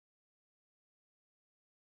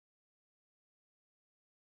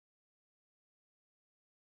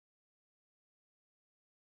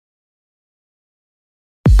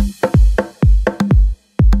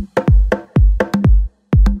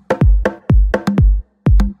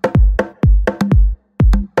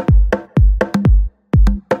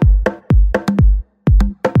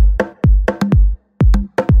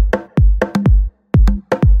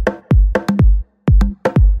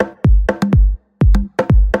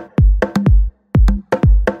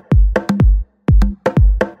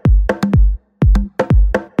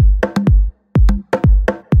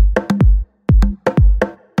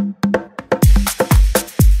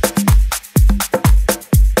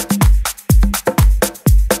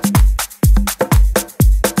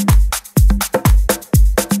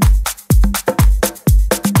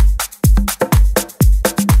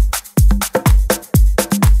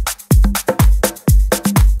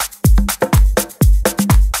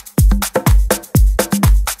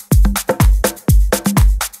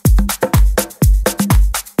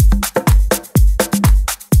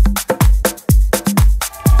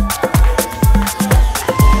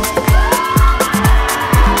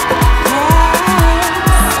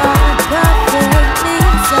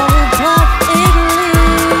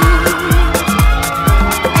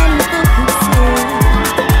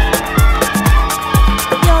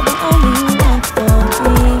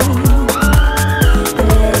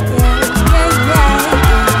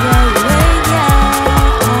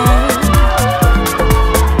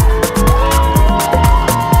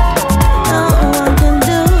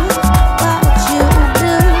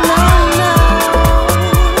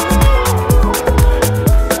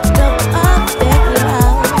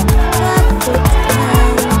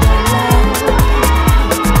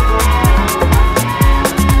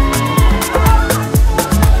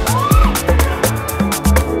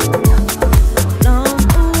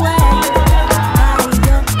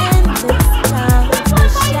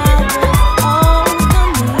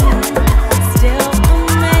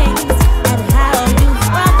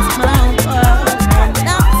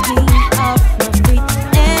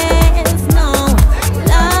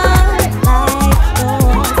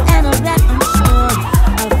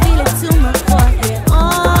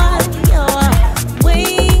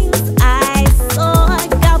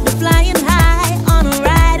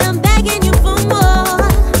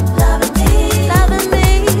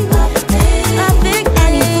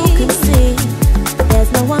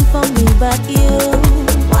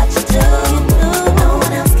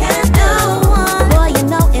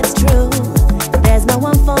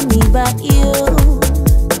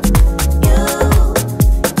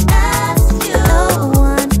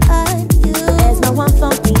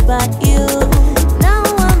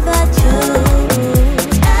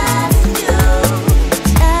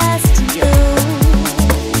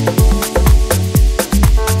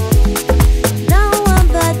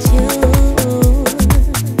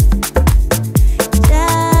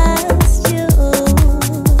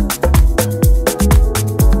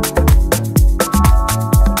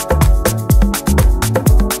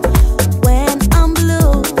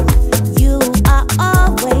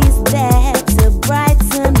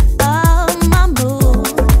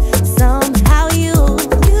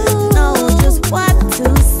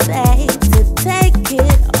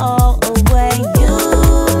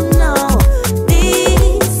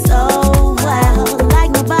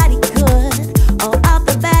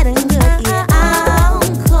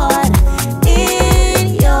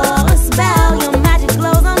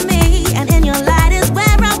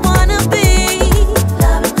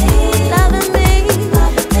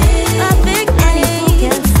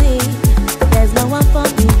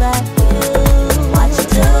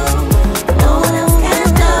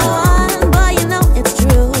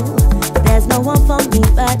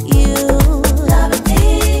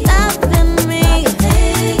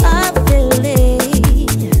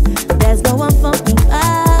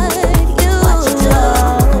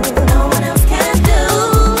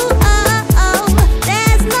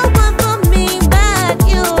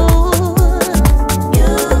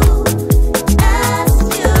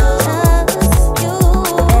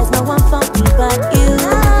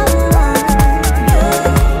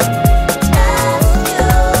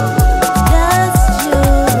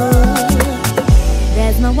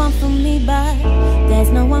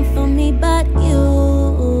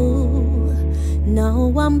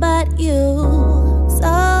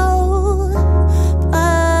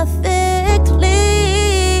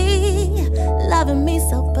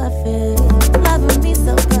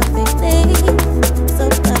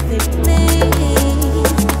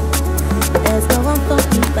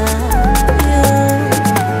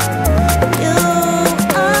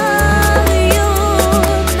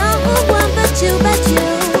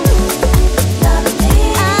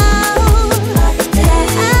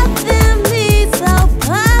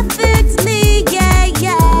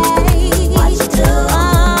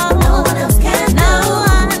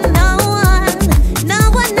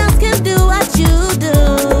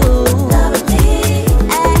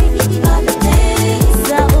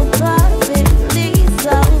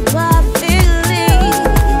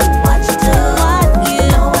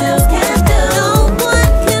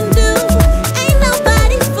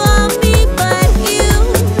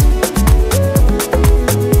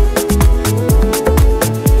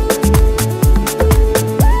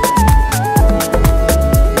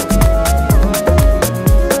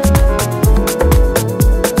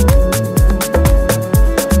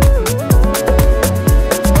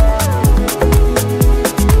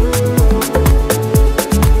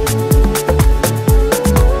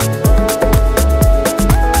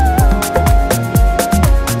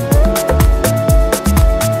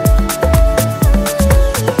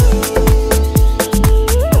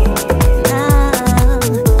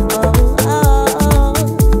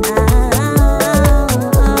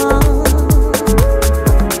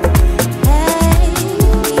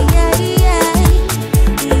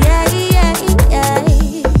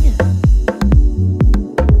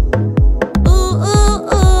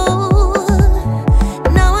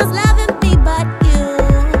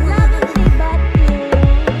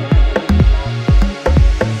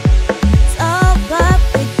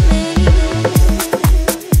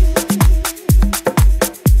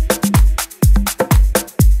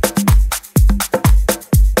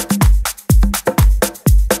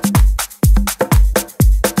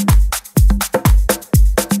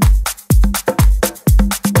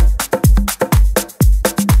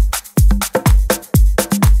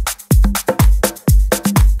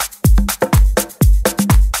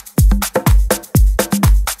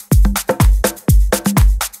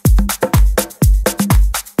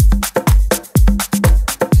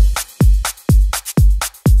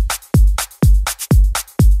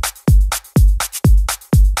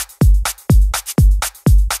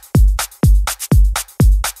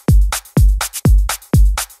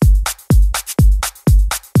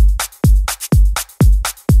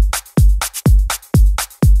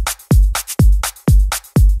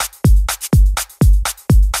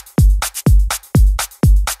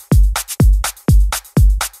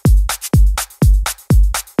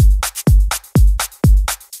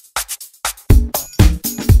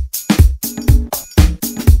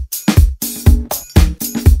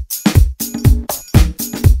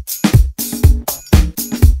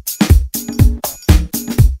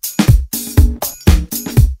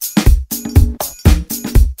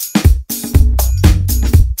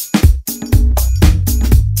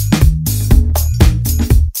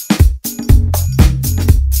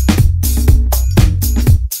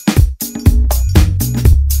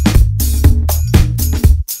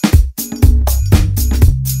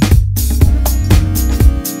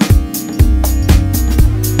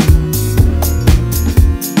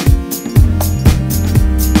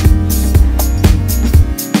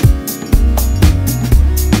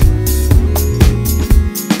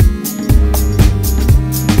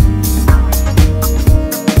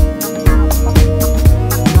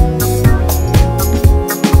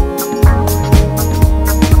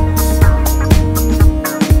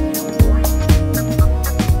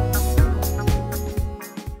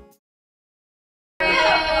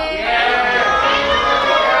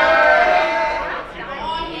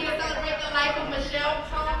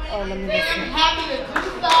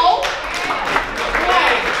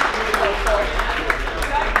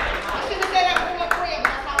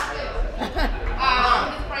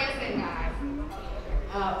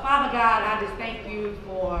Father God, I just thank you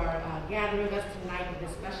for gathering us tonight for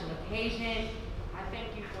this special occasion. I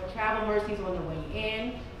thank you for travel mercies on the way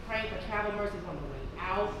in, praying for travel mercies on the way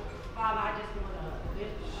out. Father, I just want to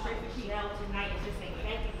pray for Chanel tonight and just say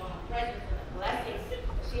thank you for her presence and the blessings that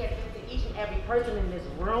she has given to each and every person in this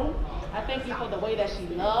room. I thank you for the way that she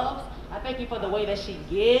loves. I thank you for the way that she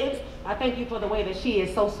gives. I thank you for the way that she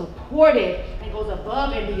is so supportive and goes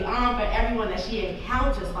above and beyond for everyone that she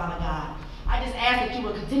encounters, Father God. I just ask that you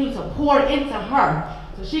will continue to pour into her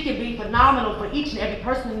so she can be phenomenal for each and every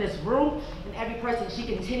person in this room and every person she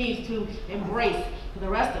continues to embrace for the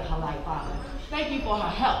rest of her life, Father. Thank you for her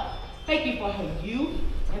health. Thank you for her youth.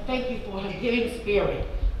 And thank you for her giving spirit.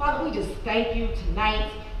 Father, we just thank you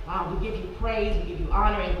tonight. We give you praise, we give you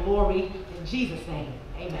honor and glory. In Jesus' name,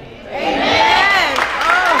 amen. Amen.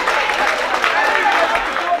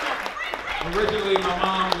 Originally, my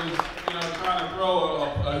mom was, trying to throw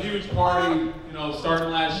a huge party, starting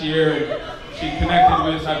last year. And she connected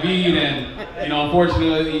with Havid, and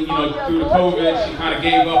unfortunately, due to COVID, she kind of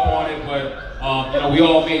gave up on it. But we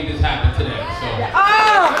all made this happen today. So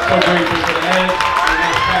grateful for the head and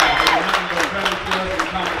that staff.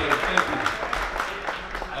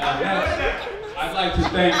 Next, I'd like to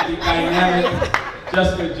thank the dynamic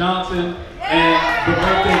Jessica Johnson and the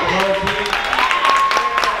birthday girl team.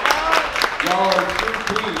 Y'all are true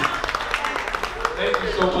teams. Thank you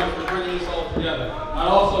so much for bringing this all together. I'd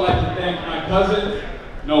also like to thank my cousin,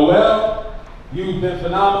 Noel. You've been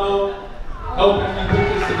phenomenal, helping me put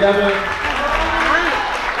this together.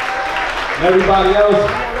 And everybody else,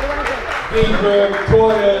 Deidre,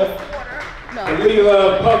 Toya,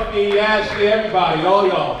 Alila, Puffy, Ashley, everybody, all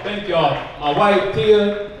y'all, thank y'all. My wife,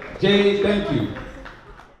 Tia, Jade, thank you.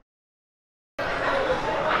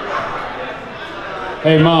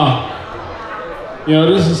 Hey, Mom.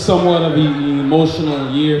 This is somewhat of an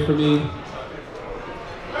emotional year for me.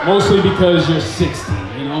 Mostly because you're 60,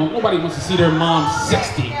 Nobody wants to see their mom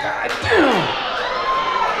 60. God damn.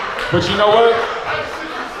 But you know what?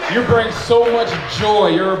 You bring so much joy.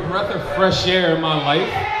 You're a breath of fresh air in my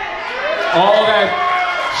life. All that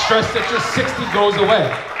stress that you're 60 goes away.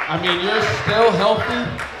 I mean, you're still healthy.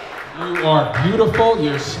 You are beautiful.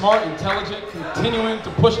 You're smart, intelligent, continuing to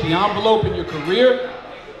push the envelope in your career.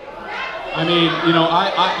 I mean,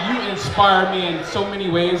 you inspire me in so many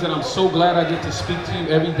ways, and I'm so glad I get to speak to you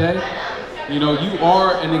every day. You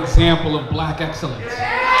are an example of Black excellence.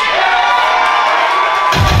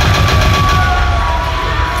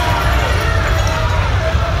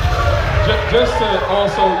 Just to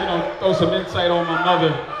also, throw some insight on my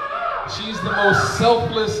mother, she's the most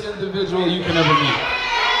selfless individual you can ever meet.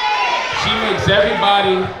 She makes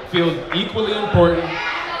everybody feel equally important.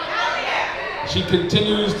 She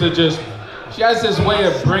continues to she has this way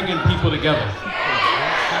of bringing people together.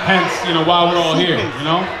 Hence, why we're all here,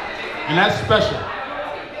 And that's special.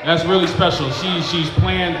 That's really special. She's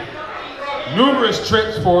planned numerous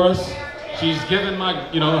trips for us. She's given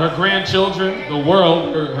her grandchildren the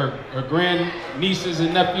world, her grand nieces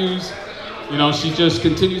and nephews. She just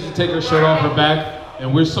continues to take her shirt off her back.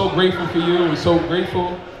 And we're so grateful for you. We're so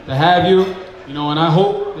grateful to have you. And I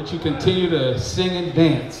hope that you continue to sing and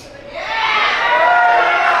dance.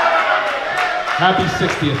 Happy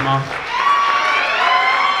 60th, Mom.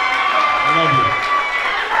 I love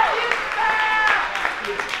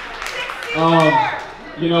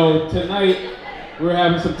you. Tonight, we're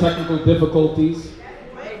having some technical difficulties.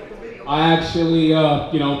 I actually,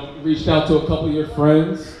 reached out to a couple of your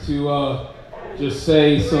friends to just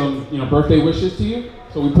say some, birthday wishes to you.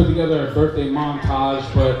 So we put together a birthday montage,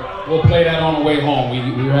 but we'll play that on the way home. We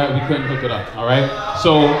couldn't hook it up, all right?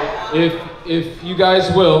 So if you guys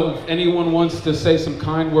will, if anyone wants to say some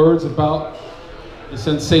kind words about the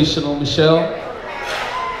sensational Michelle.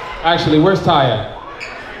 Actually, where's Ty at?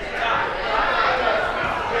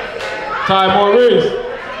 Ty Maurice.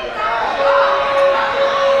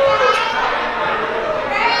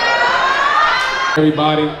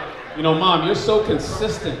 Everybody, Mom, you're so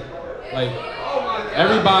consistent.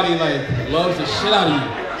 Everybody loves the shit out of you.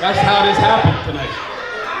 That's how this happened tonight.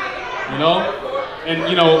 And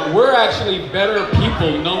we're actually better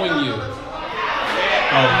people knowing you.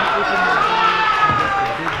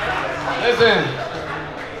 Listen,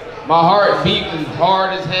 my heart beating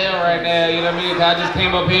hard as hell right now, you know what I mean? I just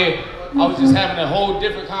came up here, I was just having a whole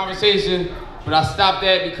different conversation, but I stopped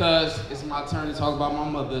that because it's my turn to talk about my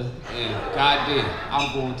mother, and God did,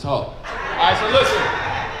 I'm going to talk. All right, so listen.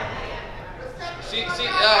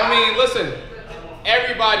 Listen,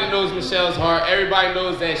 everybody knows Michelle's heart. Everybody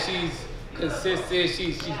knows that she's consistent,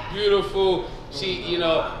 she's beautiful, she's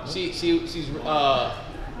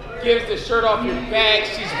gives the shirt off your back.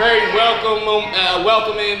 She's very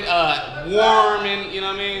welcoming, warm, and you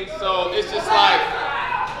know what I mean? So it's just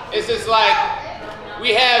like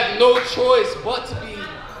we have no choice but to be,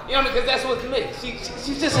 you know, because that's what's me. She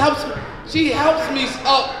just helps me. She helps me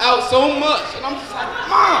out so much, and I'm just like,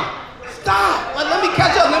 Mom, stop. Let me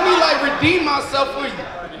catch up. Let me like redeem myself for you.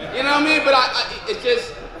 You know what I mean? But it's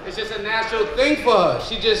just a natural thing for her.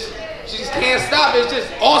 She just can't stop. It's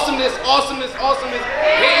just awesomeness. Hitting you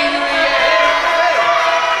in your head.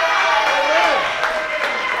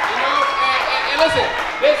 You know, and listen,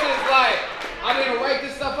 this is like, I didn't write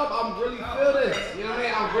this stuff up. I'm really feel this. You know what I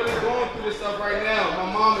mean? I'm really going through this stuff right now.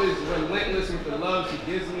 My mom is relentless with the love she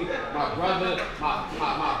gives me. My brother,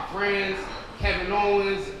 my friends, Kevin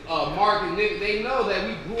Owens, Mark and Nick, they know that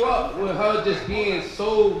we grew up with her just being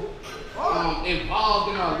so involved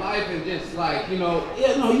in our life and just like, you know,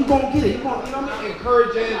 yeah, no, you gonna get it. You know what I mean?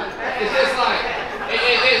 Encouraging. It's just like,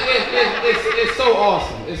 it's so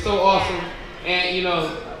awesome. It's so awesome. And you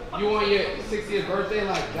know, you on your 60th birthday,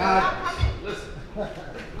 like, God, listen.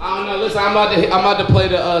 I don't know. Listen, I'm about to play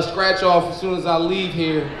the scratch off as soon as I leave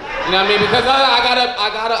here. You know what I mean? Because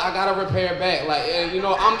I gotta repair back. Like, you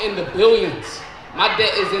know, I'm in the billions. My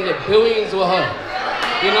debt is in the billions with her.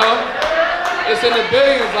 You know, it's in the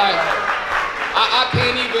billions. Like, I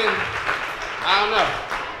can't even. I don't know.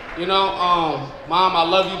 You know, Mom, I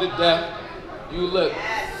love you to death. You look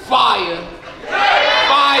fire in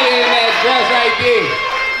that dress right there.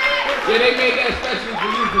 Yeah, they made that especially for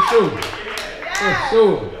you for sure. For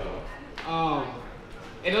sure.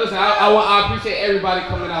 And listen, I appreciate everybody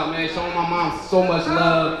coming out, man, showing my mom so much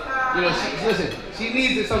love. You know, she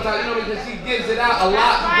needs it sometimes, you know, because she gives it out a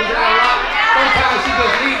lot. Sometimes she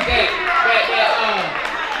just needs that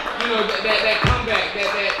comeback,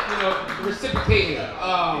 you know, reciprocating.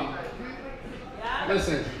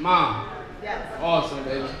 Listen, Mom, awesome,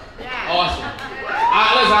 baby, awesome.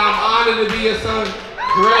 Listen, I'm honored to be your son.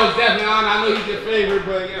 Jarrell's definitely honored. I know he's your favorite,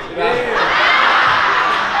 but you know.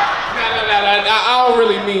 I don't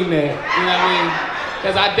really mean that, you know what I mean?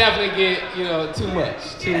 Because I definitely get, you know, too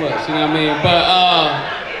much, you know what I mean?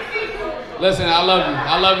 But, listen, I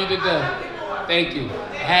love you to death. Thank you.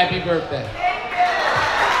 Happy birthday.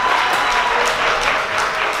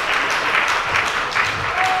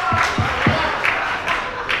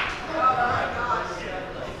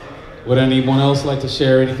 Would anyone else like to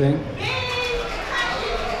share anything?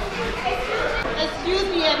 Excuse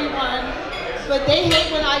me, everyone, but they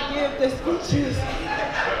hate when I give the speeches.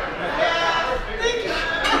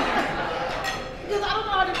 Because I don't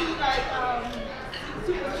know how to be like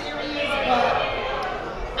super serious, but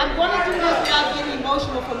I'm going to do this without getting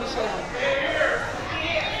emotional for Michelle.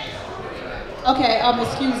 Okay,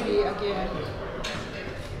 excuse me again.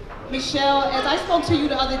 Michelle, as I spoke to you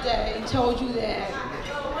the other day and told you that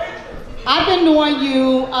I've been knowing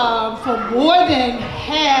you for more than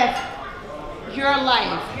half your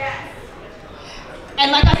life.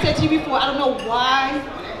 And like I said to you before, I don't know why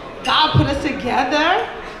God put us together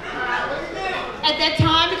at that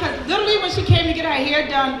time, because literally when she came to get her hair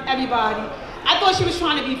done, everybody, I thought she was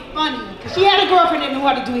trying to be funny, because she had a girlfriend that knew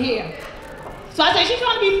how to do hair. So I said, she's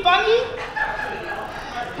trying to be funny?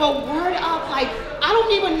 But word up, like, I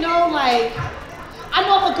don't even know, like, I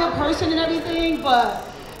know I'm a good person and everything, but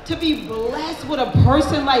to be blessed with a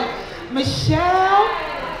person like Michelle,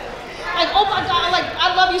 like, oh my God, like,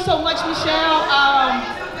 I love you so much, Michelle.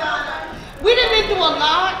 We done been through a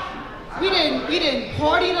lot. We didn't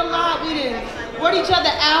party a lot. We didn't work each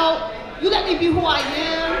other out. You let me be who I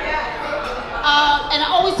am. And I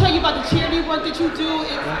always tell you about the charity work that you do.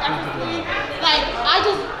 It's everything. Like,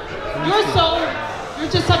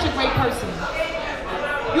 you're just such a great person.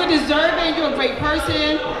 You're deserving, you're a great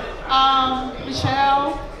person,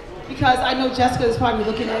 Michelle. Because I know Jessica is probably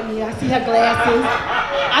looking at me. I see her glasses.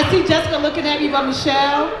 I see Jessica looking at me, but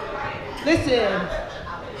Michelle, listen,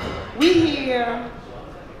 we here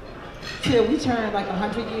till we turn like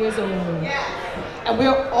 100 years old. And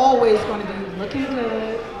we're always going to be looking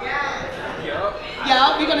good. Yeah,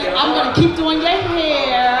 I'm gonna keep doing your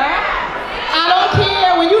hair. I don't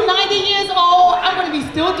care. When you're 90 years old, I'm gonna be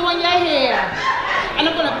still doing your hair. And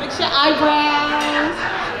I'm gonna fix your eyebrows.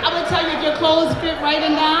 I'm gonna tell you if your clothes fit right or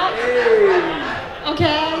not.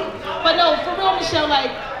 Okay? But no, for real, Michelle,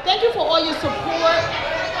 like, thank you for all your support,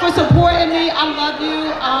 for supporting me. I love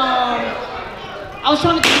you. I was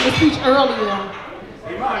trying to give you the speech earlier.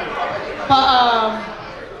 But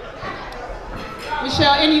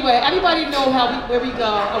Michelle, anyway, everybody know where we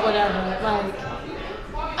go or whatever. Like,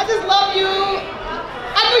 I just love you.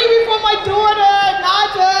 I knew you before my daughter,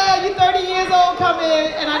 Naja. You're 30 years old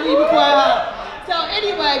coming, and I knew you before her. So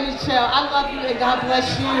anyway, Michelle, I love you and God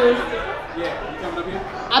bless you. Yeah, you coming up here?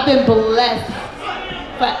 I've been blessed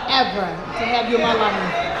forever to have you in my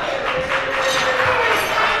life.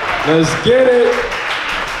 Let's get it.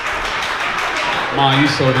 Mom, you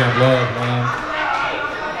so damn loved, man.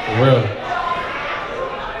 For real.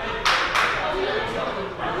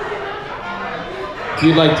 If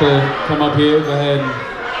you'd like to come up here, go ahead and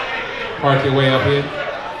park your way up here.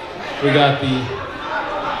 We got the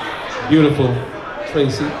beautiful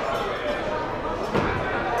Tracy.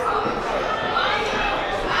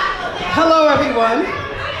 Hello, everyone.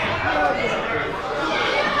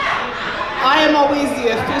 I am always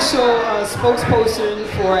the official spokesperson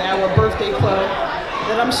for our birthday club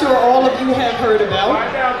that I'm sure all of you have heard about.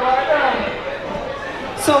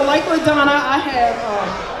 So like LaDonna, I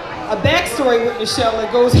have a backstory with Michelle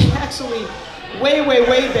that goes actually way, way,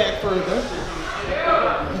 way back further.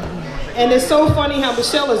 And it's so funny how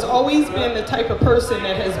Michelle has always been the type of person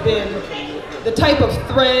that has been the type of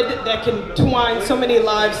thread that can twine so many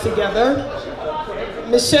lives together.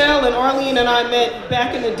 Michelle and Arlene and I met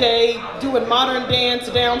back in the day doing modern dance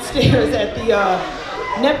downstairs at the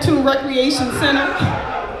Neptune Recreation Center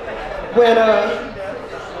when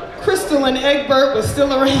Crystal and Egbert was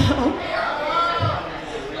still around.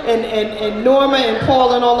 And Norma and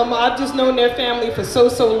Paul and all of them. I've just known their family for so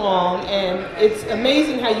long, and it's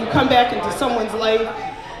amazing how you come back into someone's life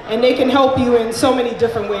and they can help you in so many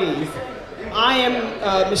different ways.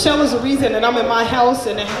 Michelle is the reason that I'm in my house,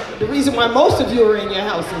 and the reason why most of you are in your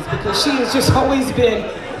houses, because she has just always been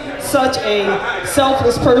such a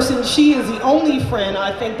selfless person. She is the only friend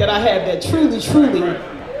I think that I have that truly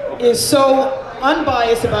is so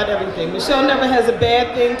unbiased about everything. Michelle never has a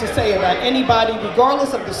bad thing to say about anybody,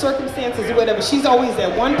 regardless of the circumstances or whatever. She's always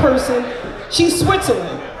that one person. She's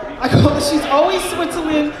Switzerland. I call her, she's always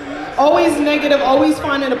Switzerland. Always negative, always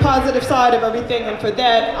finding the positive side of everything, and for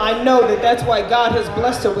that, I know that that's why God has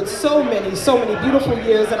blessed her with so many beautiful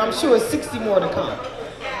years, and I'm sure 60 more to come.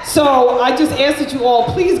 So I just ask that you all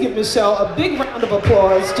please give Michelle a big round of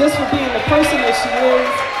applause just for being the person that she is,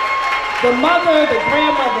 the mother, the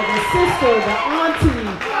grandmother, the sister, the auntie,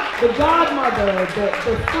 the godmother,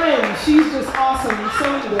 the friend. She's just awesome in so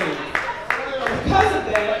many ways. Because of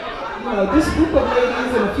that, this group of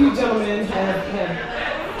ladies and a few gentlemen have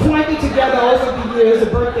twined it together over the years, a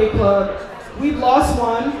birthday club. We've lost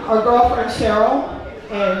one, our girlfriend Cheryl,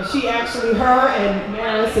 and her and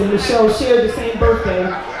Maris and Michelle shared the same birthday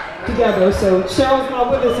together. So Cheryl's not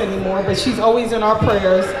with us anymore, but she's always in our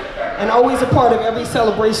prayers and always a part of every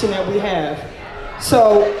celebration that we have.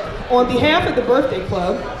 So on behalf of the birthday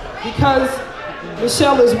club, because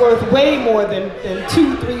Michelle is worth way more than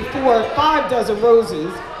 2, 3, 4, 5 dozen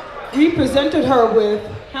roses, we presented her with,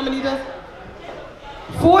 how many dozen?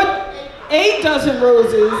 8 dozen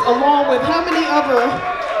roses, along with how many other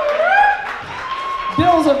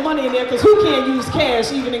bills of money in there, because who can't use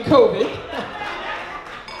cash even in COVID?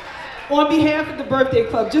 On behalf of the birthday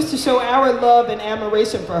club, just to show our love and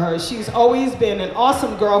admiration for her. She's always been an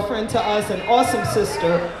awesome girlfriend to us, an awesome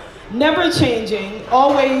sister, never changing,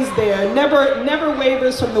 always there, never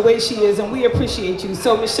wavers from the way she is, and we appreciate you.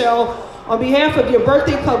 So Michelle, on behalf of your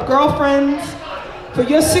birthday club girlfriends, for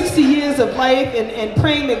your 60 years of life, and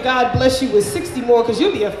praying that God bless you with 60 more, because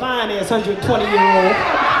you'll be a fine-ass 120-year-old.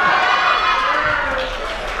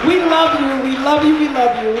 We love you, we love you, we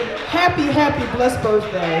love you. Happy, blessed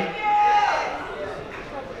birthday.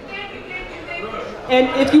 And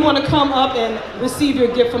if you want to come up and receive your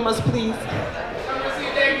gift from us, please. Come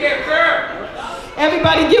receive that gift, girl.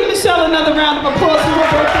 Everybody, give Michelle another round of applause for her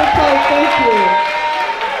birthday party. Thank you.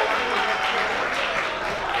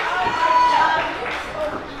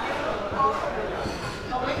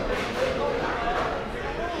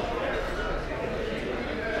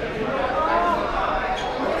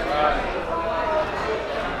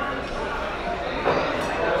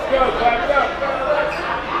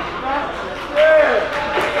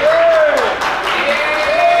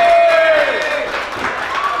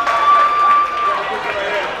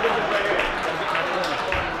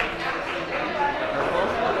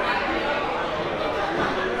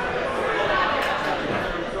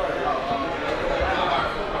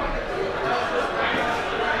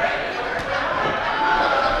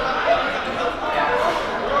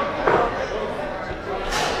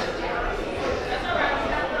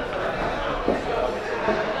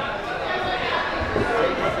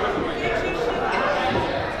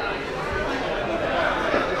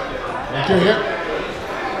 Here.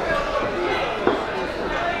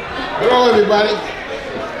 Hello, everybody.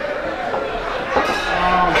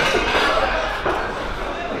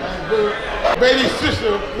 Baby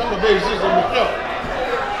sister, number baby sister Michelle.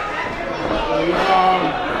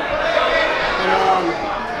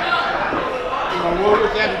 One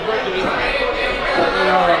was happy birthday.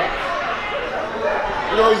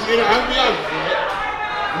 I'll be honest with you,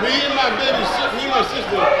 right? Me and my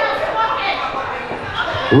sister.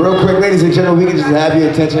 Real quick, ladies and gentlemen, we can just have your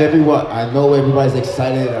attention, everyone. I know everybody's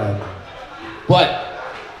excited, but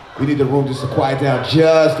we need the room just to quiet down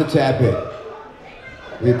just a tad bit.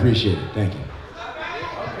 We appreciate it. Thank you.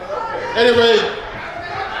 Anyway,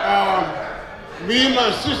 me and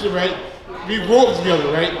my sister, right? We grew up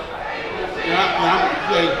together, right?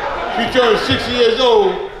 She turned 60 years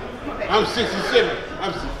old. I'm 67.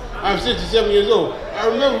 I'm 67 years old. I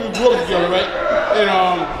remember we grew up together, right? And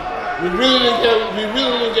we really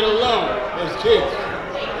didn't get along as kids.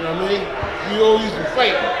 You know what I mean? We always used to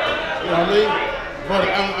fight. You know what I mean? But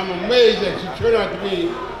I'm amazed that she turned out to be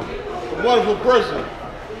a wonderful person.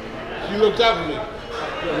 She looked out for me.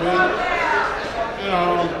 You know what I mean? And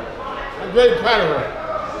I'm very proud of her.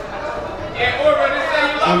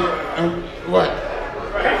 What?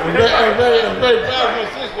 I'm very proud of my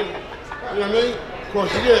sister. You know what I mean? Of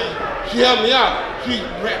course, she helped me out. She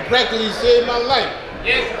practically saved my life.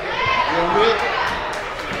 Yes. You know what I mean?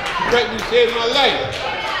 She practically saved my life.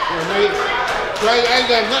 You know what I mean? So I ain't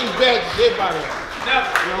got nothing bad to say about her. You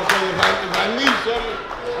know what I'm saying? If I need something,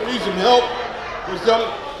 I need some help with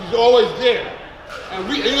something, she's always there. And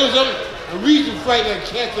you know something? And we used to fight like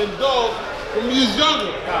cats and dogs when we was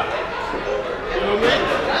younger. You know what I mean?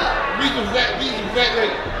 We used to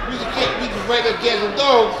fight like cats and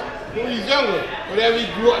dogs when we was younger. But then we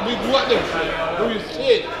grew up there when we was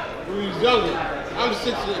kids, when we was younger. I'm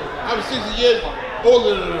 60 years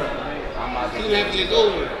older than her. I'm 6.5 years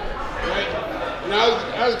older than her, right? And I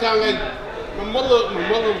was kind of like, my mother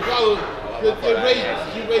and father, they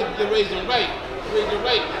raised them right.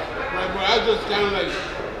 Right? But I was just kind of like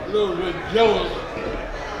a little bit jealous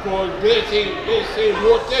because they're saying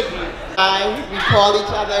more technical. We call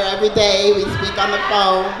each other every day, we speak on the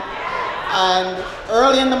phone. And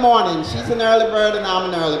early in the morning, she's an early bird and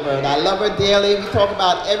I'm an early bird. I love her dearly. We talk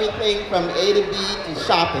about everything from A to B to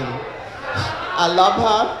shopping. I love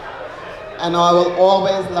her, and I will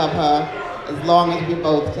always love her as long as we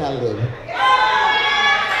both shall live.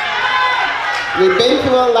 We've been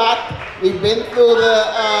through a lot. We've been through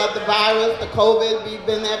the virus, the COVID. We've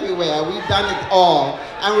been everywhere. We've done it all,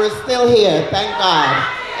 and we're still here. Thank God.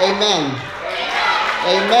 Amen.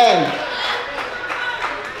 Amen.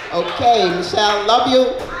 Okay, Michelle, love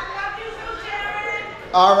you.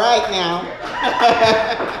 All right now.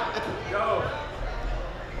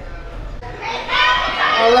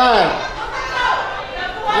 All right.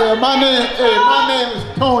 Yeah, my name is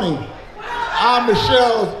Tony. I'm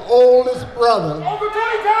Michelle's oldest brother.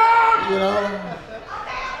 You know,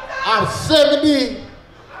 I'm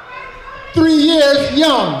 73 years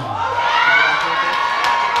young.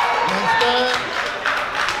 You understand?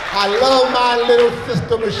 I love my little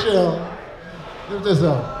sister Michelle. Lift this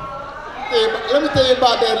up. Let me tell you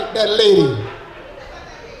about that lady.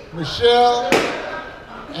 Michelle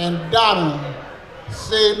and Donna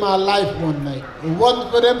saved my life one night. If it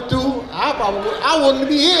wasn't for them two, I wouldn't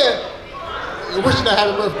be here wishing a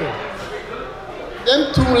happy birthday.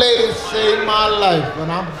 Them two ladies saved my life,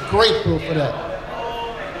 and I'm grateful for that.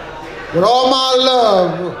 With all my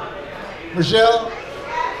love, Michelle,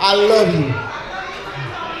 I love you.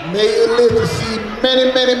 May you live to see many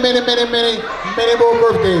more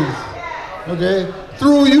birthdays. Okay?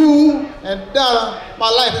 Through you and Donna, my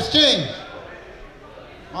life has changed.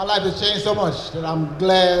 My life has changed so much that I'm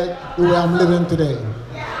glad the way I'm living today.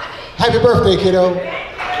 Happy birthday, kiddo.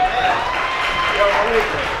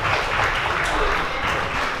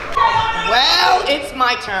 Well, it's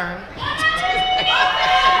my turn.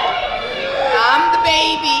 I'm the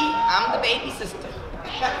baby sister.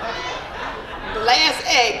 The last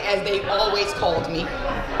egg, as they always called me,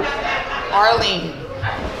 Arlene.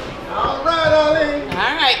 All right, Arlene.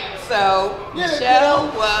 All right, so Michelle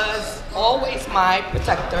was always my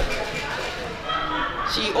protector.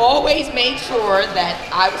 She always made sure that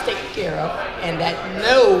I was taken care of and that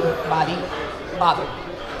nobody bothered me.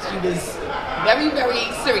 She was very,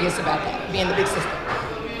 very serious about that, being the big sister.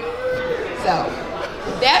 So,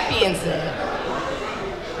 with that being said,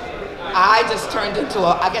 I just turned into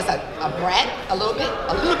a brat, a little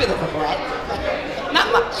bit of a brat,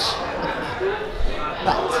 not much.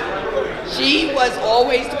 But she was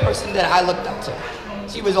always the person that I looked up to.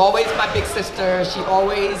 She was always my big sister. She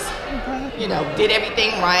always, did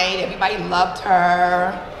everything right. Everybody loved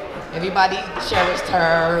her. Everybody cherished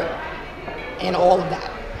her and all of that.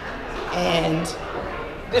 And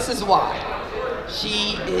this is why.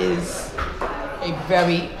 She is a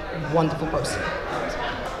very wonderful person.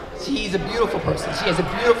 She's a beautiful person. She has a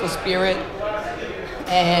beautiful spirit.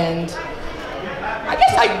 And I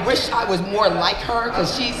guess I wish I was more like her,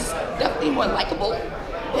 because she's definitely more likable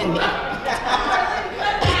than me. Love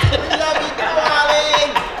you,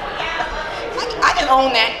 darling. I can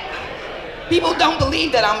own that. People don't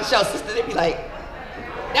believe that I'm Michelle's sister. They be like,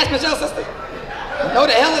 that's Michelle's sister. No,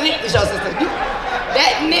 the hell it ain't Michelle's sister.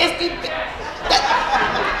 That nasty,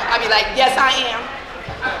 I be like, yes, I am.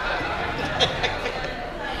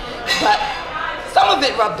 But some of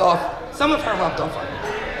it rubbed off. Some of her rubbed off on me.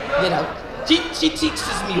 You know, she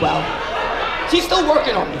teaches me well. She's still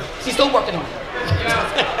working on me. She's still working on me.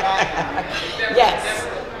 Yes,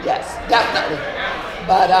 definitely.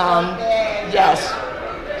 But yes,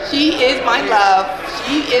 she is my love.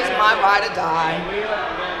 She is my ride or die.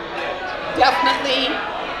 Definitely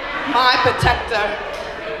my protector,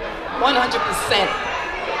 100%.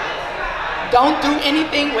 Don't do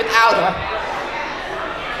anything without her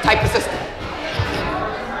type of sister,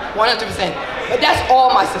 100%. But that's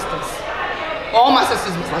all my sisters. All my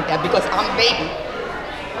sisters was like that because I'm a baby,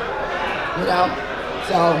 you know?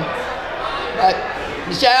 So, but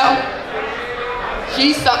Michelle,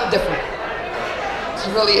 she's something different. She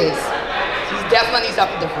really is. She's definitely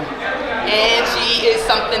something different. And she is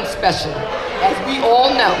something special, as we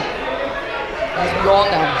all know. As we all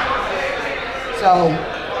know. So,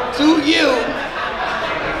 to you,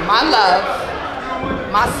 my love,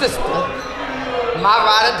 my sister, my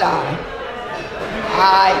ride or die,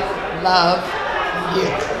 I love you.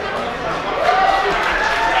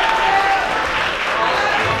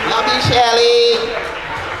 Love you, Shelly.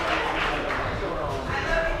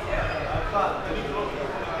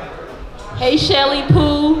 Hey, Shelly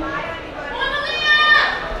Pooh.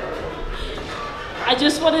 I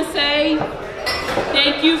just want to say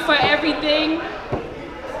thank you for everything.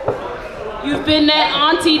 You've been that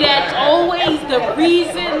auntie that's always the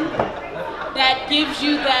reason that gives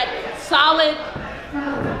you that solid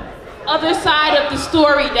other side of the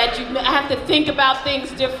story that you have to think about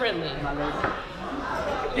things differently.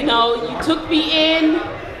 You know, you took me in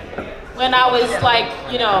when I was like,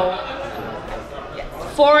 you know,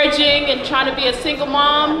 foraging and trying to be a single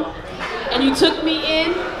mom, and you took me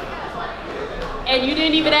in and you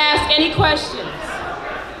didn't even ask any questions.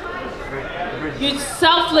 You're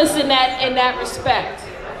selfless in that respect.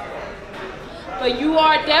 But you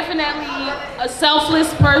are definitely a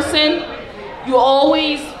selfless person. You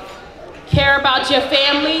always care about your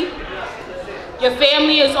family. Your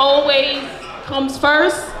family is always comes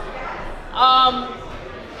first.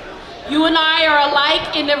 You and I are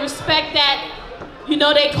alike in the respect that, you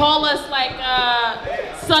know, they call us like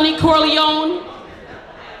Sonny Corleone.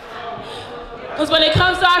 Because when it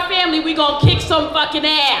comes to our family, we gonna kick some fucking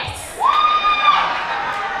ass.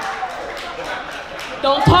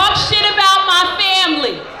 Don't talk shit about my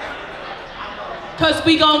family, because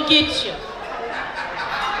we gonna get you.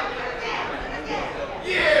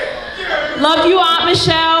 Love you, Aunt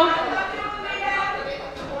Michelle.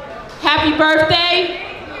 Happy birthday.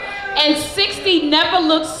 And 60 never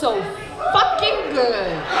looked so fucking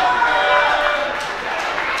good.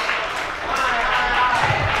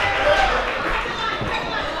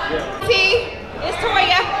 It's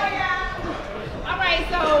Toya. All right,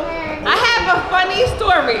 so I have a funny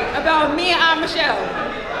story about me and Aunt Michelle.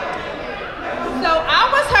 So I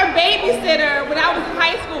was her babysitter when I was in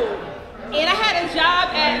high school, and I had a job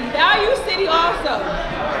at Value City also.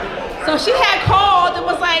 So she had called and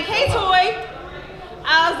was like, "Hey, Toy."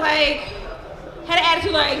 I was like, had an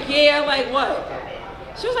attitude like, "Yeah, like what?"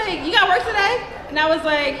 She was like, "You got work today?" And I was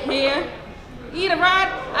like, "Yeah." "You need a ride?"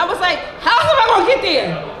 I was like, "How am I gonna get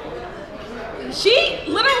there?" She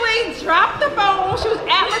literally dropped the phone. She was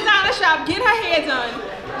at Madonna shop getting her hair done.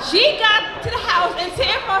 She got to the house in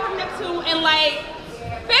 10 from Neptune in like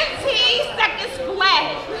 15 seconds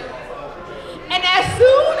flat. And as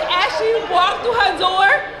soon as she walked through her door,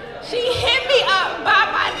 she hit me up by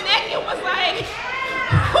my neck and was like,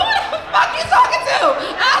 "Who the fuck you talking to?"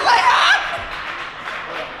 I was like, "Huh?"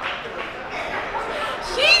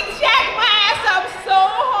 She jacked my ass up so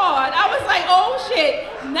hard. I was like, "Oh shit,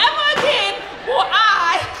 never again will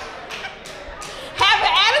I have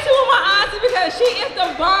an attitude with my auntie, because she is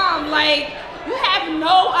the bomb. Like, you have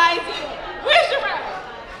no idea." Where's your rap?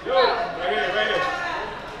 Right here.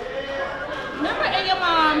 Remember your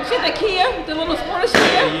mom, she had the Kia, the little sportage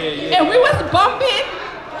Kia? Yeah. And we was bumping,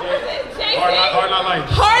 Hard Knock Life.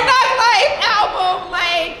 Hard Knock Life album.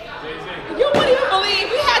 Like, you wouldn't even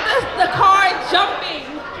believe we had the car jumping.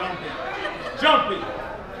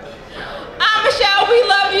 Aunt Michelle, we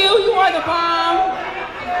love you. You are the bomb.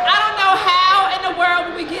 I don't know how in the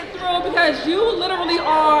world we get through, because you literally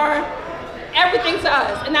are everything everything to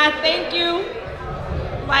us. And I thank you.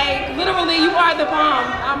 Like, literally, you are the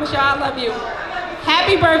bomb. Michelle, I love you.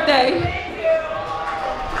 Happy birthday.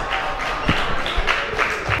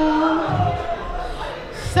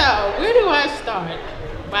 So, where do I start?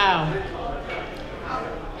 Wow.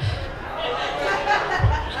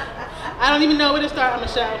 I don't even know where to start,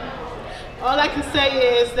 Michelle. All I can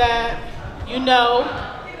say is that, you know,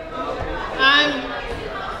 I'm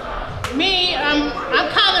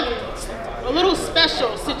kind of a little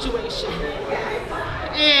special situation.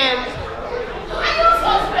 And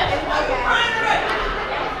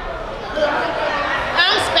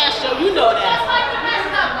I'm special, you know that.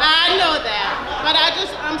 I know that. But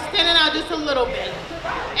I'm standing out just a little bit.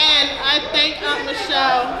 And I thank Aunt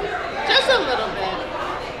Michelle just a little bit.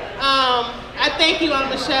 I thank you, Aunt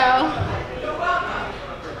Michelle.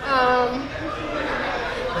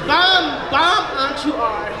 Bomb, Aunt, you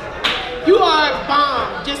are. You are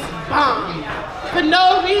bomb, just bomb. For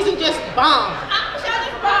no reason, just bomb.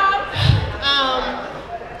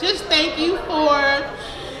 Just thank you for,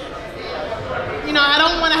 you know, I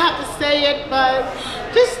don't want to have to say it, but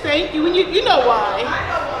just thank you, and you know why.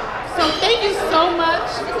 So thank you so much.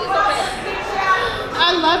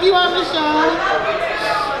 I love you, Aunt Michelle.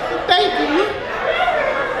 Thank you.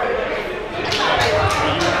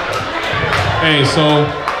 Hey, so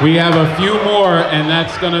we have a few more, and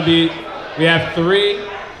that's gonna be, we have three.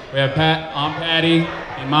 We have Aunt Patty,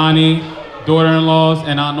 Imani, daughter-in-laws,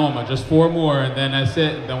 and Aunt Norma. Just four more, and then that's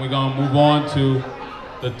it. Then we're gonna move on to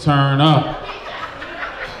the turn up.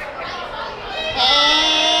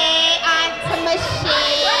 Hey, Aunt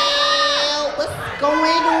Michelle, what's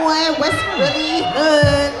going on? What's really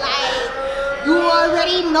good? Like, you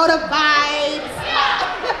already know the vibes.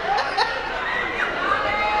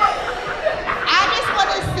 I just want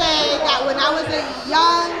to say that when I was a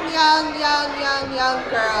young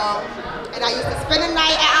girl, and I used to spend the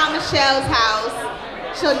night at Aunt Michelle's house,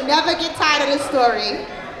 she'll never get tired of this story.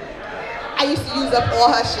 I used to use up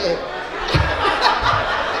all her shit.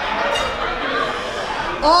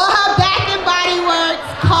 All her Bath and Body Works,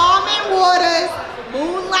 Calming Waters,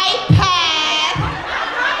 Moonlight Path.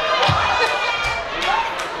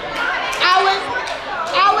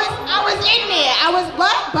 I was in there. I was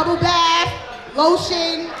what? Bubble bath,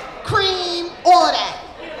 lotion, cream, all that.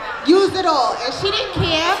 Used it all, and she didn't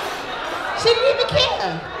care. She didn't even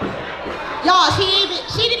care. Y'all, she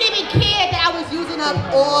didn't even care that I was using up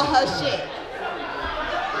all her shit.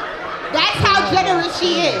 That's how generous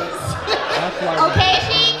she is. Okay,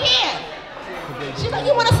 she didn't care. She's like,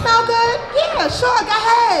 you want to smell good? Yeah, sure, go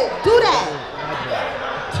ahead, do that.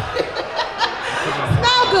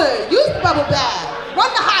 Smell good, use the bubble bath, run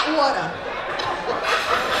the hot water.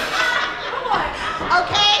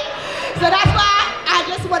 Okay, so that's why I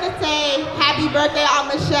just want to say happy birthday, Aunt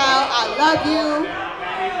Michelle. I love you.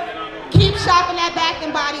 Keep shopping at Bath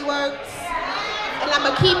and Body Works, and I'm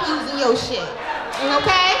gonna keep using your shit.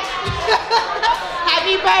 Okay?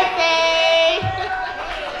 Happy birthday!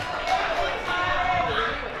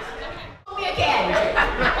 Me again.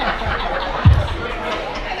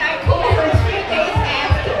 And I called her 3 days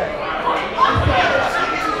after.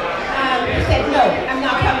 She said, no, I'm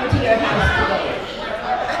not coming to your house today.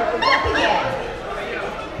 Again.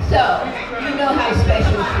 So, you know how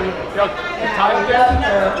special she is. And I love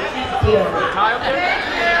her dearly. I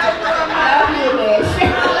love you, Miss.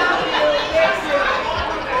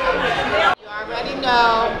 You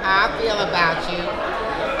know how I feel about you.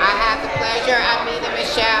 I had the pleasure of meeting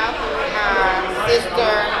Michelle, her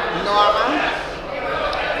sister Norma,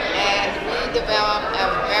 and we developed a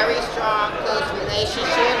very strong, close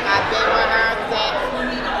relationship. I've been with her since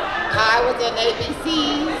I was in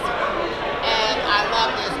ABCs, and I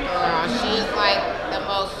love this girl. She's like the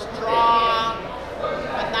most strong,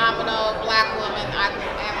 phenomenal black woman I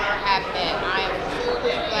could ever have met. I am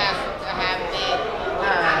truly blessed to have met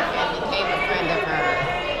her and became a friend of hers.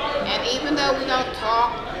 And even though we don't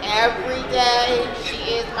talk every day,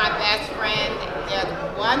 she is my best friend. There's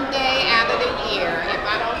one day out of the year, if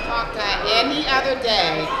I don't talk to her any other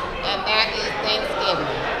day, and that is Thanksgiving.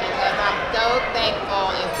 Because I'm so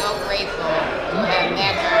thankful and so grateful to have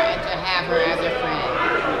met her and to have her as a friend.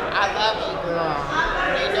 I love you, girl.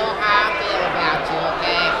 You know how I feel about you,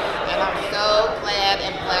 okay? And I'm so glad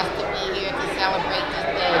and blessed to be here to celebrate this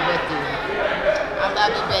day with you. I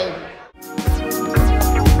love you, baby.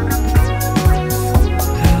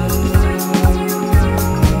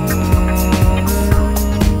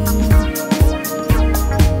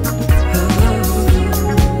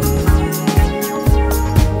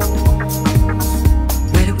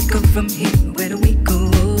 Where do we go from here? Where do we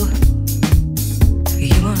go?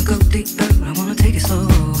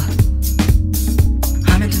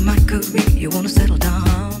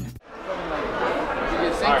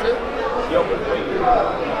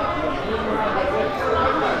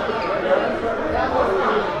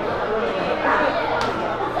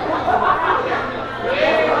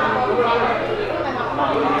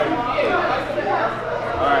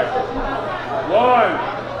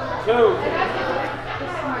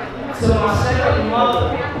 To my second mother,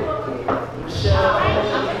 Michelle,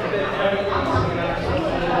 you've been everything to me. I just want you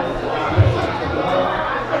to know that I appreciate your love. I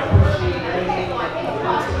appreciate everything that you've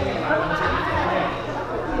done to me, and I want to take it for granted.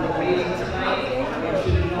 In the meeting tonight, I want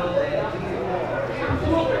you to know that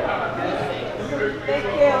Thank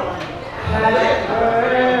you. happy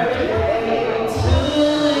birthday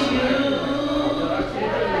to you.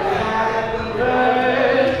 Happy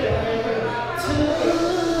birthday to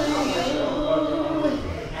you.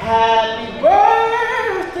 Happy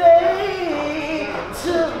birthday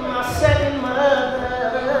to my second mother.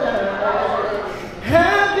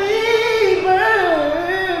 Happy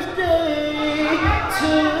birthday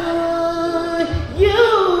to you.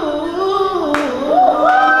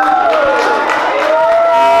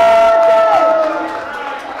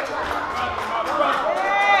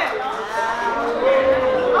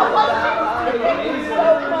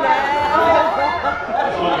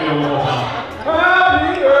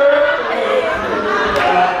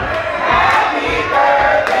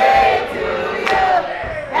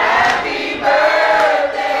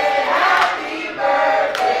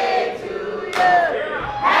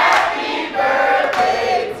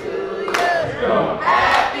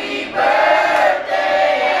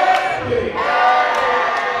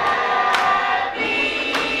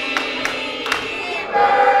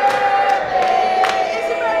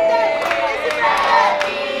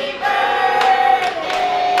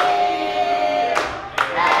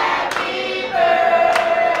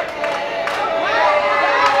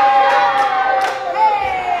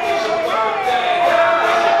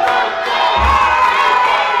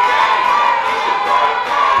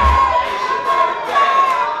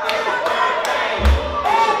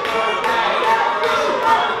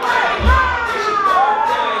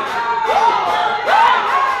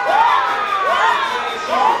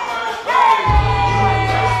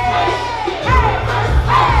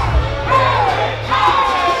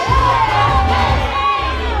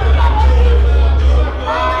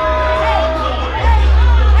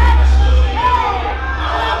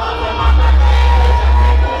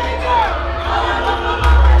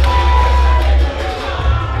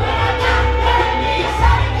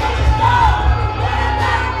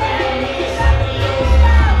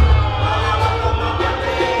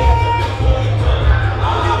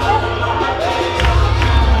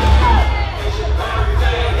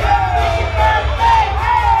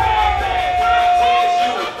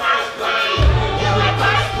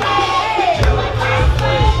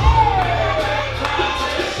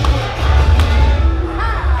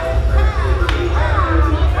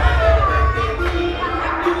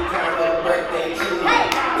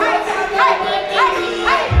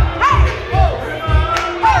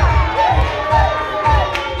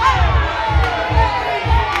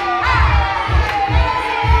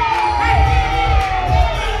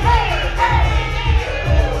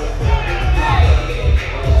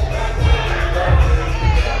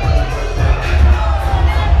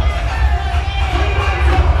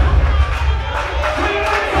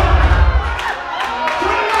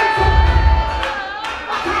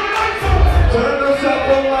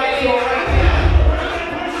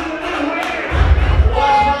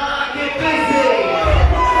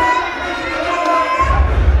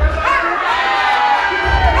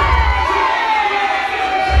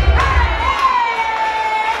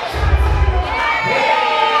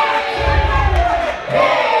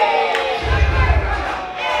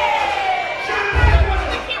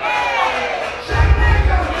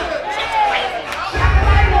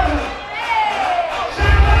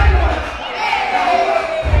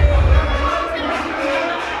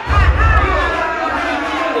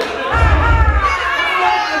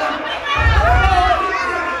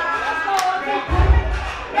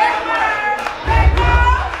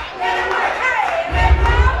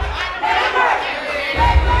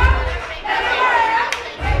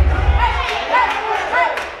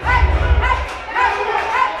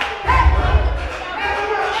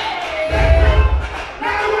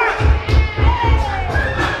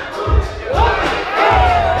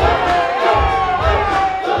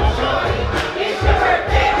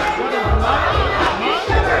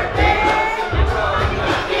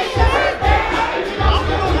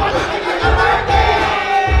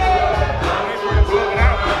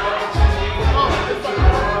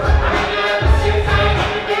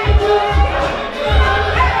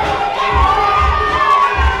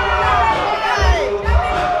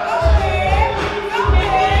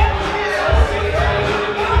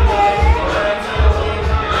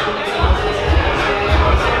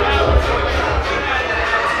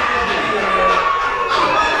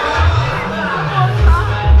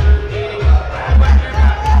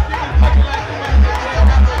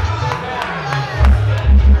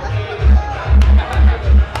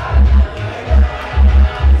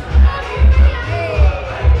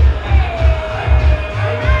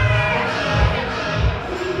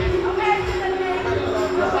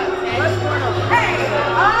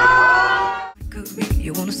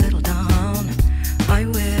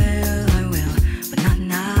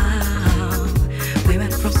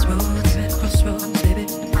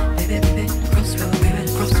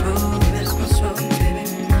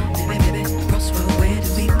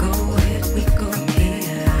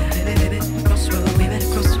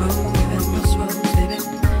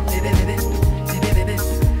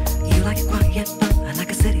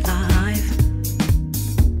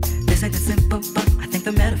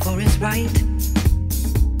 for is right.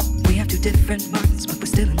 We have two different minds, but we're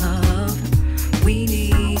still in love. We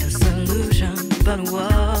need a solution, but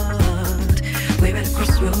what? We're at a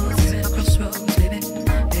crossroads, baby,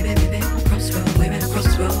 baby, baby, crossroads. We're at a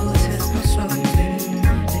crossroads,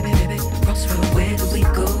 baby, baby, crossroads. Where do we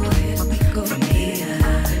go? From here,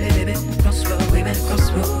 baby, baby, crossroads. We're at a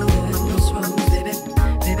crossroads, baby,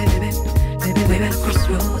 baby, baby, baby, we're at a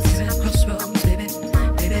crossroads, baby,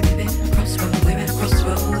 baby, baby, crossroads. We're at a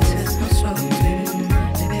crossroads,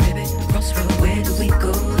 baby, baby, crossroads. Where do we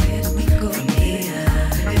go? From here,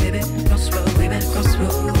 baby, baby, crossroads. We're at a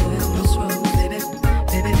crossroads, baby,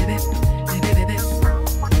 baby, baby, baby, baby.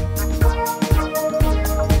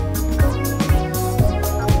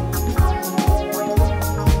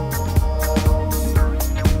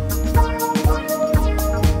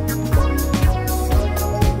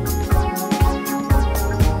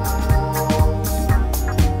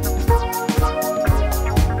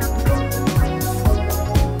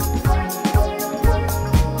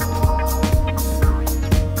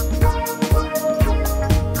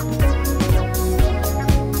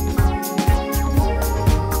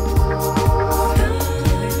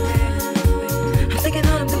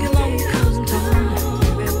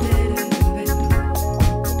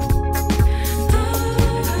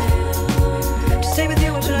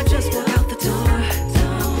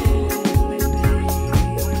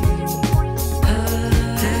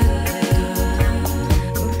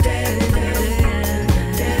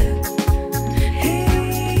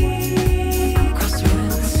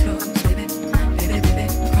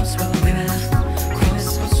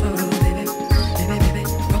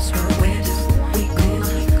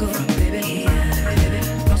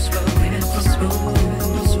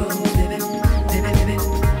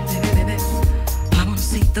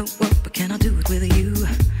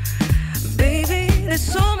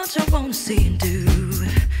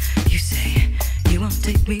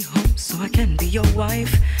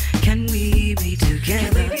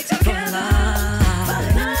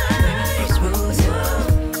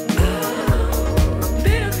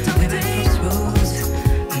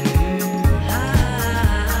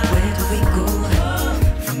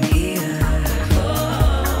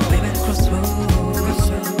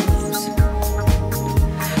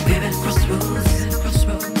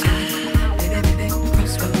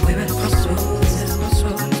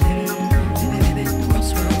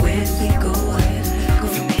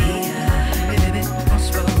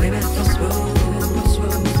 Crossroads.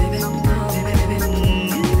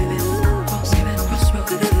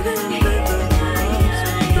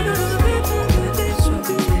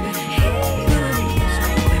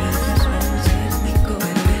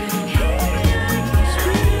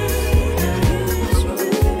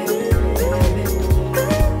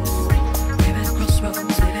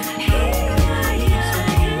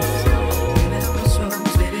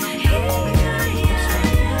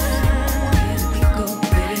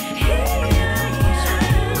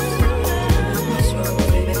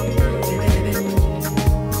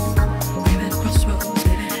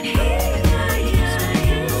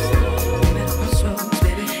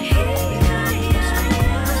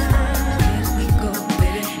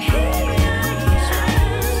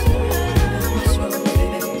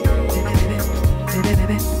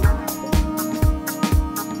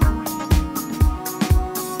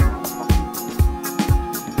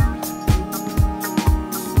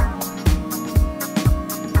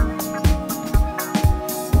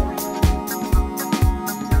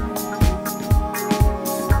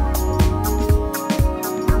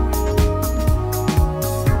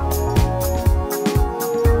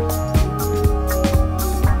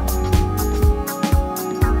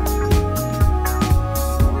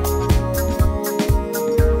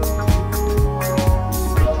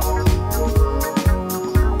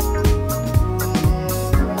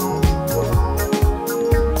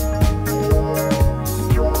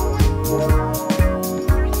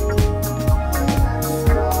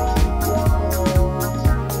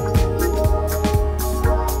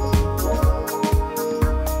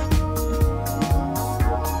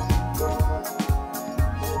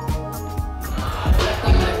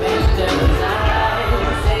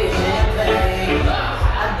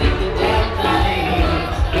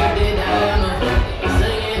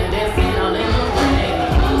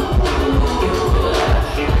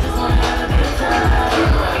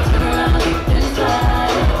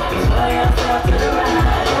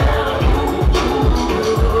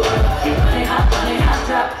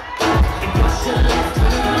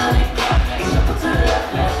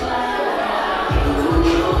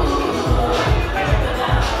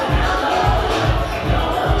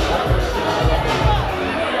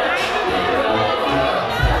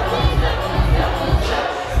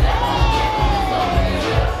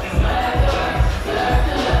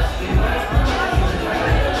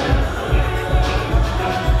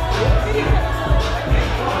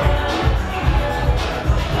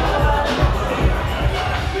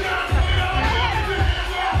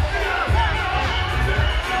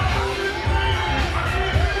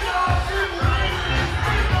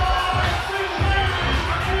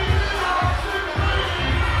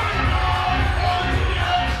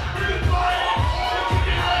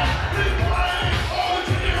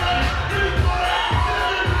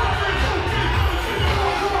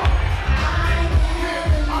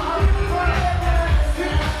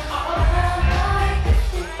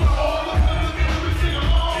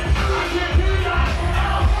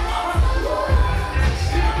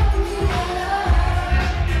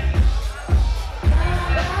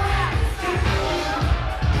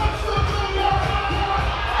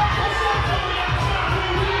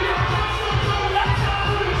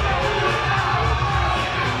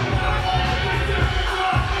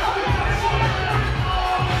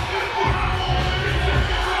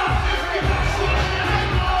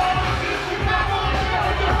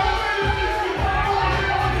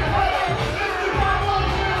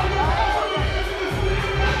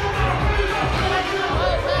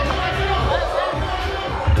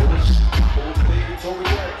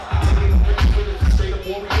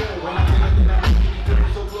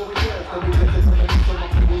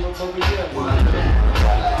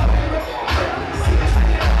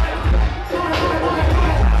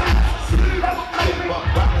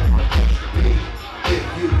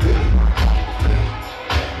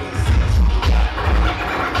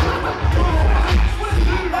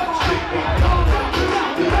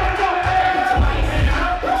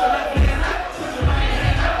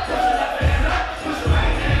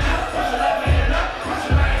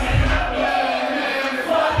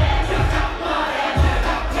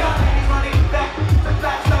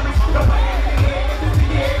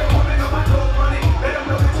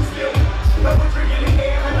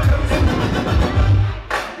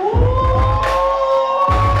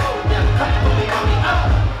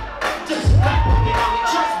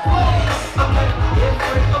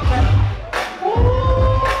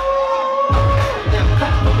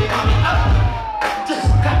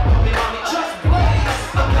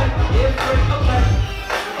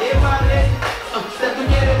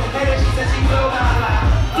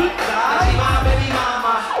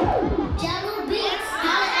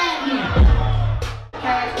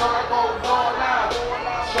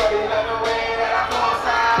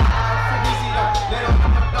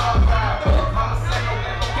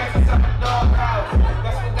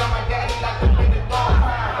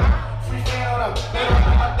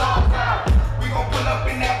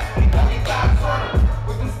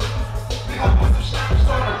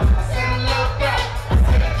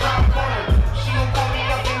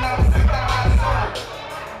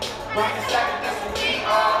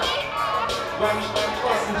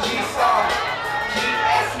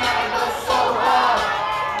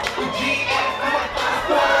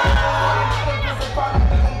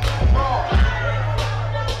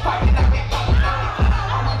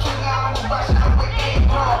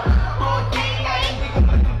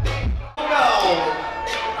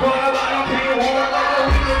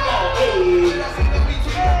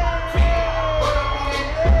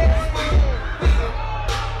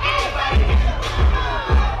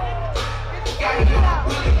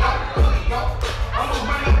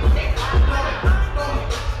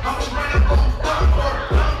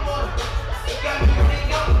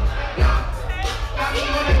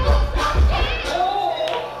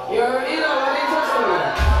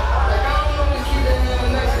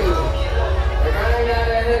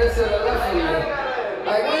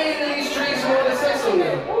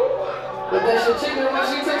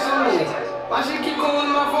 Why she keep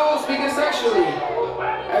calling my phone speaking sexually?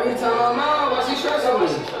 Every time I'm out, why she stressing me?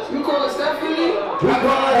 You call her Stephanie? We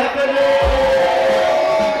call her Stephanie!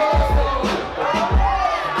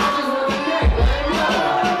 I just want the neck, man.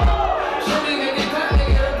 Shorty make it clap,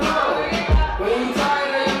 make it a blow. When you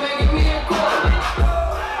tired, then you making me a call.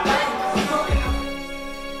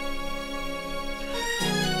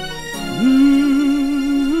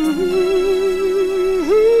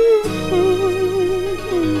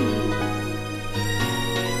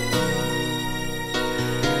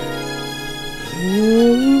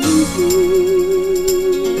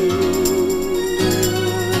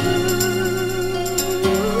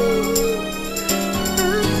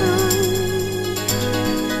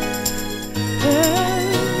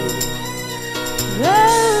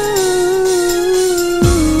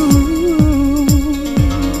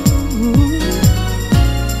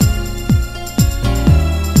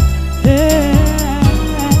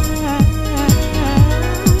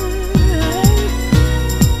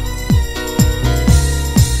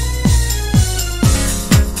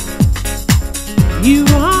 You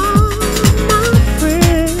are my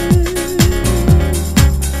friend.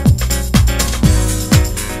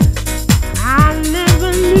 I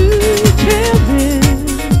never knew till then,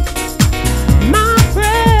 my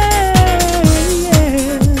friend.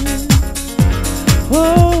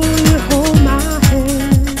 Oh, you hold my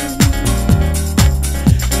hand.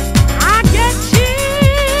 I get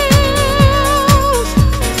chills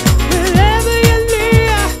whenever you're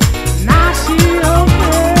near, and I see your face.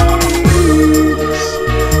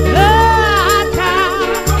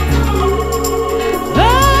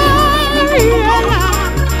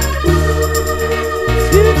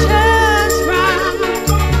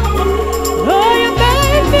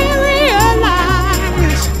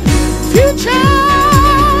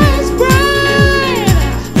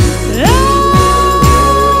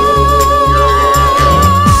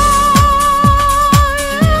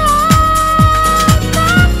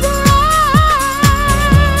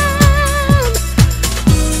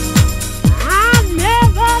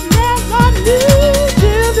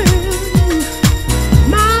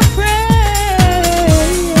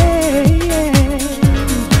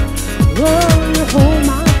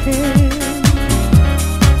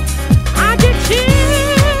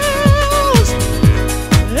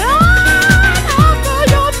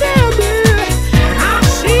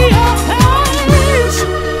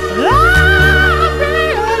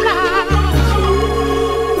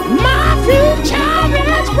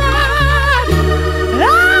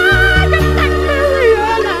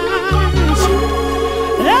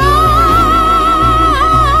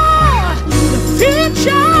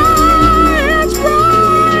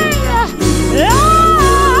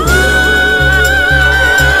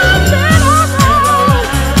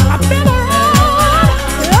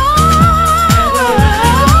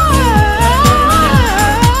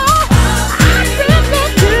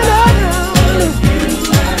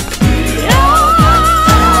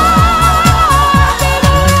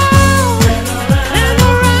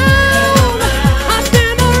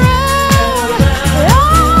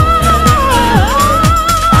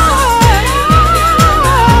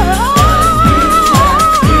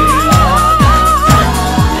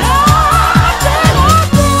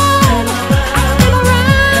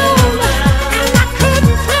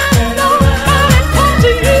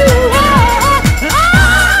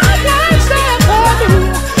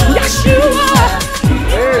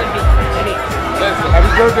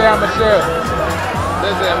 Birthday, I'm Michelle.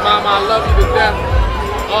 Listen, Mama, I love you to death.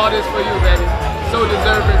 All this for you, baby. So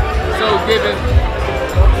deserving, so giving.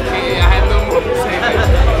 Yeah, I have no more to say.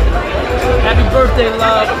 Happy birthday,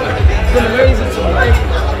 love. It's been amazing to me. Thank you.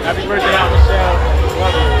 Happy birthday, Aunt Michelle.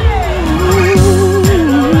 Love you.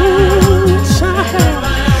 Yes, I have.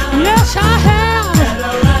 Yes, I have.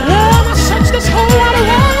 Love, I searched this whole wide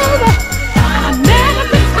world. I never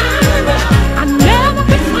been found. I never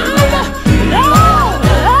been found.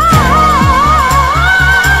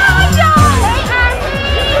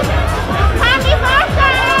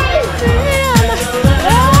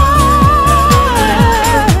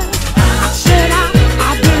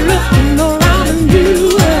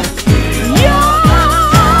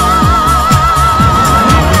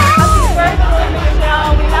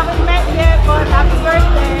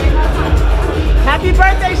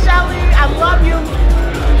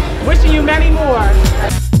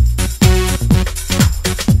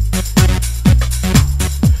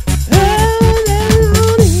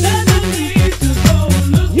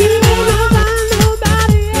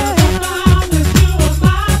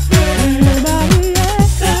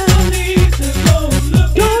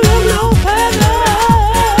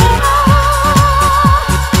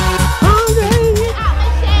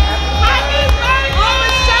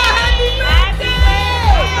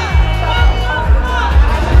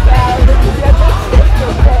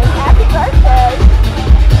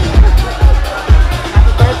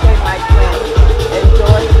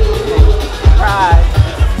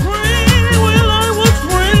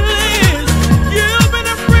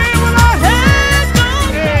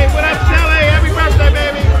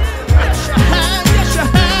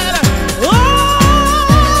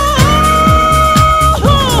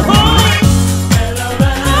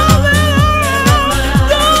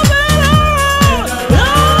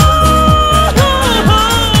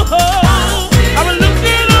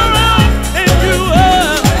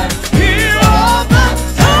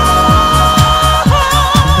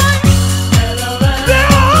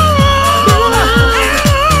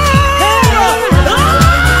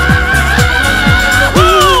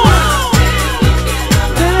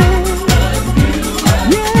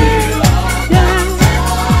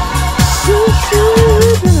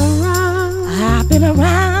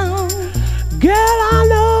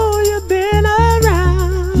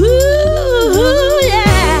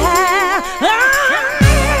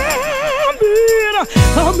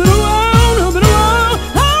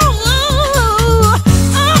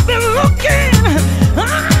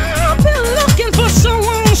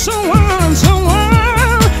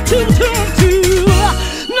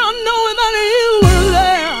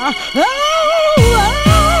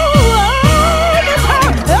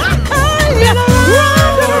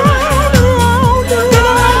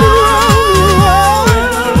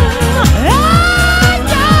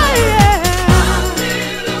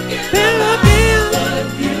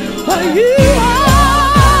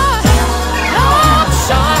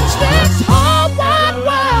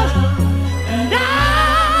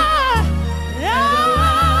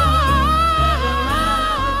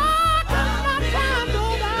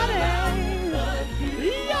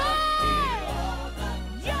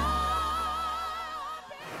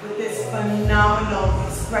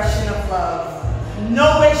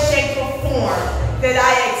 form did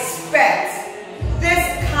I expect this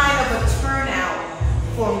kind of a turnout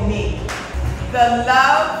for me. The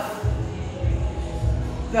love,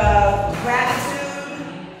 the gratitude,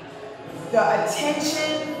 the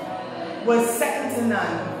attention was second to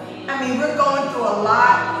none. I mean, we're going through a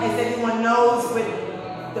lot, as everyone knows, with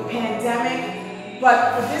the pandemic,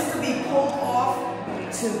 but for this to be pulled off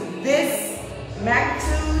to this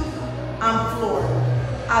magnitude, I'm floored.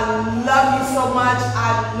 I love you so much.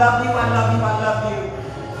 I love you, I love you, I love you.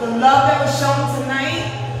 The love that was shown tonight,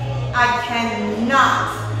 I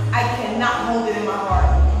cannot hold it in my heart.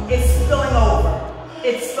 It's spilling over.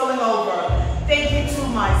 It's spilling over. Thank you to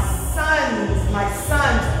my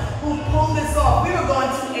sons who pulled this off. We were going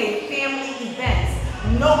to a family event.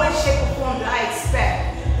 No way, shape, or form did I expect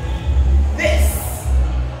this.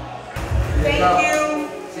 Thank you.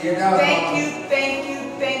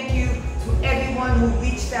 Thank you to everyone who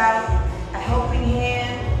reached out, a helping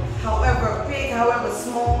hand, however big, however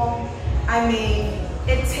small. I mean,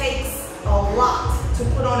 it takes a lot to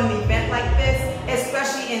put on an event like this,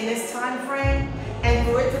 especially in this time frame, and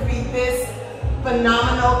for it to be this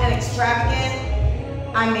phenomenal and extravagant.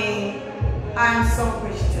 I mean, I'm so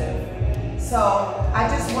appreciative. So I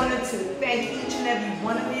just wanted to thank each and every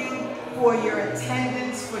one of you for your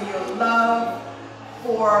attendance, for your love,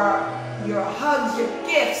 for your hugs, your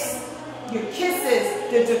gifts, your kisses,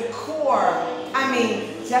 the decor. I mean,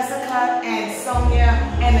 Jessica and Sonia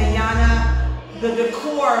and Ayana, the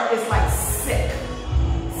decor is like sick.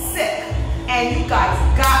 And you guys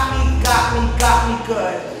got me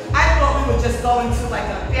good. I thought we were just going to like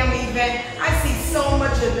a family event. I see so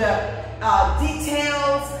much of the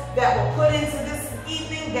details that were put into this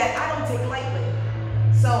evening that I don't take lightly.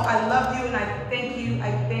 So I love you and I thank you,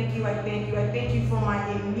 I thank you, I thank you. I thank you for my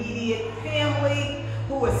immediate family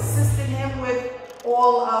who assisted him with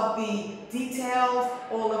all of the details,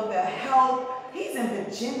 all of the help. He's in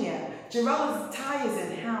Virginia. Jarella's tie is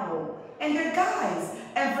in Howell. And they're guys.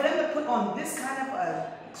 And for them to put on this kind of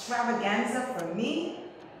a extravaganza for me,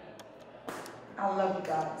 I love you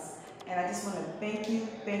guys. And I just want to thank you,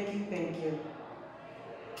 thank you, thank you.